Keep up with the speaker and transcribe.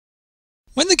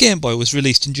When the Game Boy was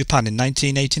released in Japan in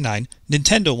 1989,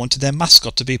 Nintendo wanted their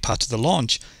mascot to be part of the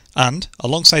launch, and,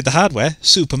 alongside the hardware,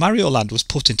 Super Mario Land was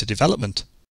put into development.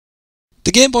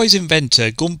 The Game Boy's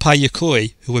inventor Gunpei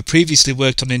Yokoi, who had previously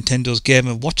worked on Nintendo's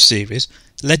Game & Watch series,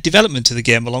 led development of the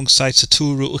game alongside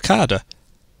Satoru Okada.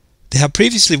 They had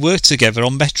previously worked together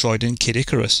on Metroid and Kid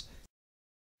Icarus.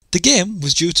 The game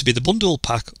was due to be the bundle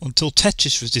pack until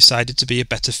Tetris was decided to be a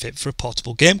better fit for a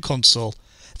portable game console.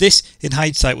 This, in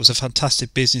hindsight, was a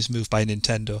fantastic business move by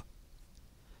Nintendo.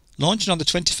 Launching on the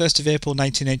 21st of April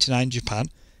 1989 in Japan,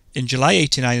 in July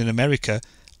 89 in America,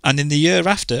 and in the year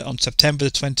after, on September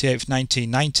 28,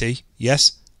 1990,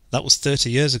 yes, that was 30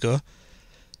 years ago,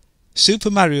 Super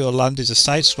Mario Land is a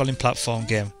side-scrolling platform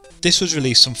game. This was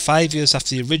released some 5 years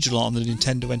after the original on the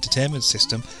Nintendo Entertainment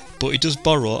System, but it does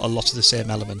borrow a lot of the same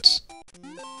elements.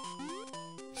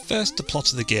 First, the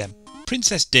plot of the game.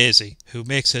 Princess Daisy, who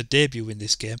makes her debut in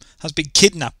this game, has been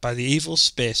kidnapped by the evil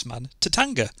spaceman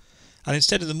Tatanga, and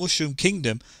instead of the Mushroom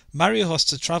Kingdom, Mario has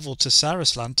to travel to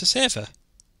Sarasland to save her.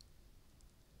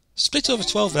 Split over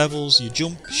 12 levels, you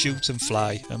jump, shoot and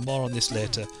fly, and more on this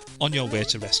later, on your way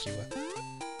to rescue her.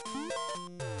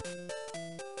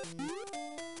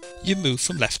 You move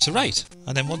from left to right,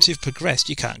 and then once you've progressed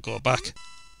you can't go back.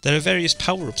 There are various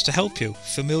power-ups to help you,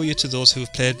 familiar to those who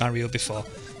have played Mario before.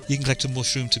 You can collect a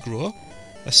mushroom to grow,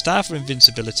 a star for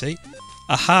invincibility,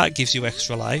 a heart gives you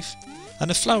extra life, and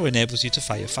a flower enables you to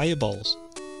fire fireballs.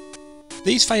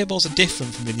 These fireballs are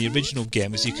different from in the original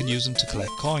game as you can use them to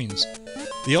collect coins.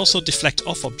 They also deflect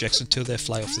off objects until they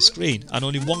fly off the screen, and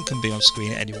only one can be on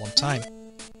screen at any one time.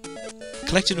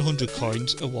 Collecting 100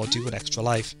 coins awards you an extra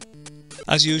life.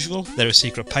 As usual, there are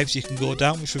secret pipes you can go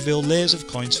down which reveal layers of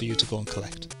coins for you to go and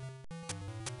collect.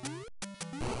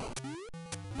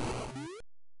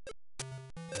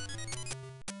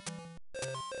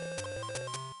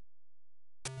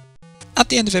 At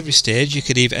the end of every stage you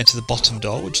can either enter the bottom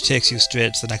door, which takes you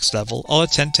straight to the next level, or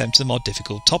attempt to enter the more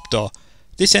difficult top door.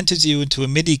 This enters you into a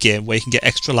mini game where you can get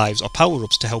extra lives or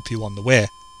power-ups to help you on the way.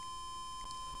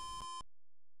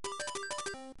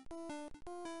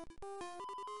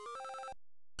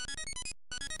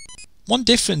 One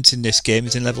difference in this game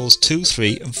is in levels 2,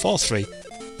 3 and 4, 3.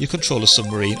 You control a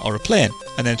submarine or a plane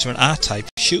and enter an R-type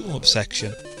shoot 'em up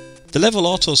section. The level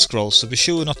auto-scrolls, so be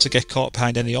sure not to get caught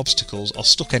behind any obstacles or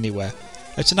stuck anywhere.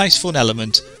 It's a nice fun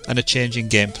element and a change in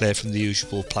gameplay from the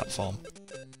usual platform.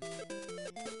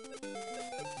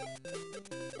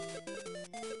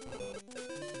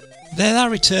 There are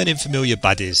returning familiar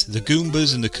baddies, the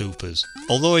Goombas and the Koopas,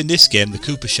 although in this game the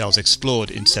Koopa shells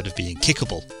explode instead of being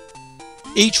kickable.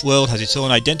 Each world has its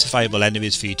own identifiable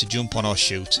enemies for you to jump on or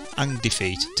shoot and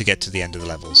defeat to get to the end of the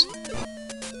levels.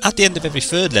 At the end of every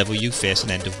third level you face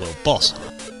an end of world boss,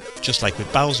 just like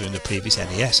with Bowser in the previous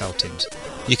NES outings.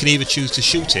 You can either choose to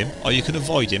shoot him or you can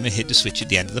avoid him and hit the switch at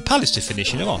the end of the palace to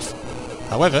finish him off.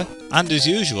 However, and as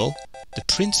usual, the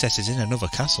princess is in another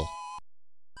castle.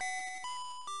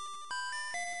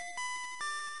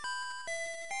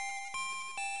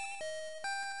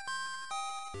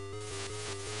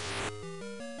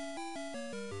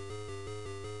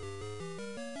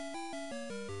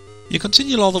 You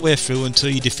continue all the way through until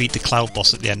you defeat the Cloud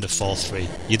boss at the end of 4-3.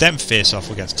 You then face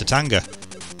off against Tatanga.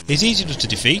 He's easy enough to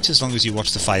defeat as long as you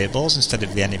watch the fireballs instead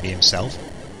of the enemy himself.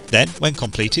 Then, when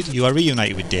completed, you are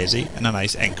reunited with Daisy and a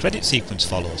nice end credit sequence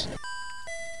follows.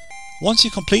 Once you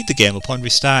complete the game upon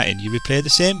restarting, you replay the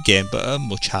same game but at a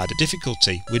much harder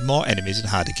difficulty, with more enemies and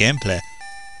harder gameplay.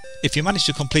 If you manage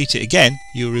to complete it again,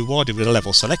 you are rewarded with a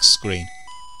level select screen.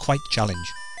 Quite challenge.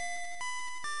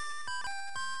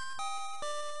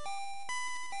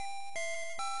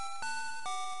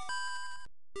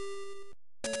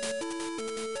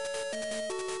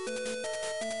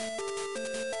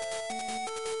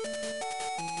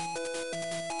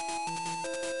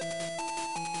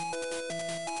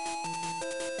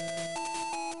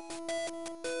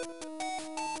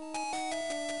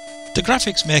 The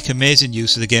graphics make amazing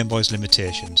use of the Game Boy's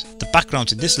limitations. The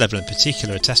backgrounds in this level in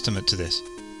particular are a testament to this.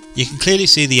 You can clearly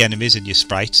see the enemies and your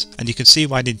sprites, and you can see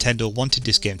why Nintendo wanted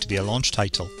this game to be a launch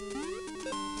title.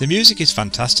 The music is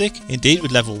fantastic, indeed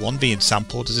with level 1 being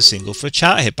sampled as a single for a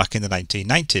chart hit back in the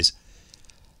 1990s.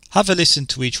 Have a listen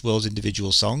to each world's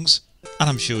individual songs, and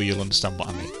I'm sure you'll understand what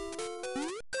I mean.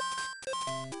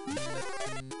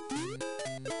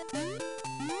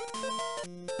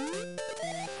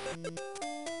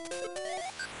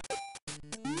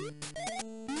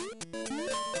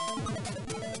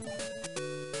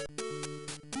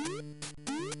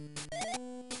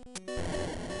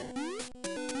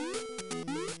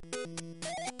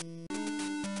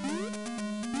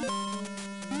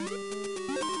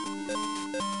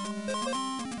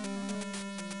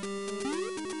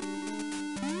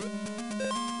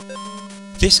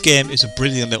 This game is a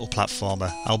brilliant little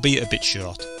platformer, albeit a bit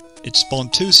short. It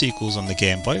spawned 2 sequels on the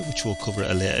Game Boy, which we'll cover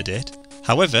at a later date.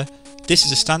 However, this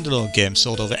is a standalone game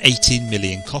sold over 18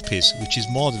 million copies, which is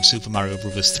more than Super Mario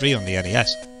Bros. 3 on the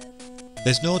NES.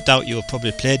 There's no doubt you have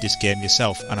probably played this game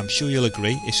yourself, and I'm sure you'll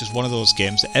agree it's just one of those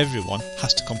games that everyone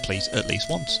has to complete at least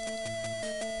once.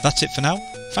 That's it for now.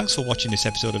 Thanks for watching this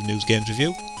episode of Noobs Games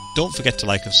Review. Don't forget to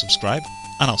like and subscribe,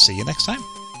 and I'll see you next time.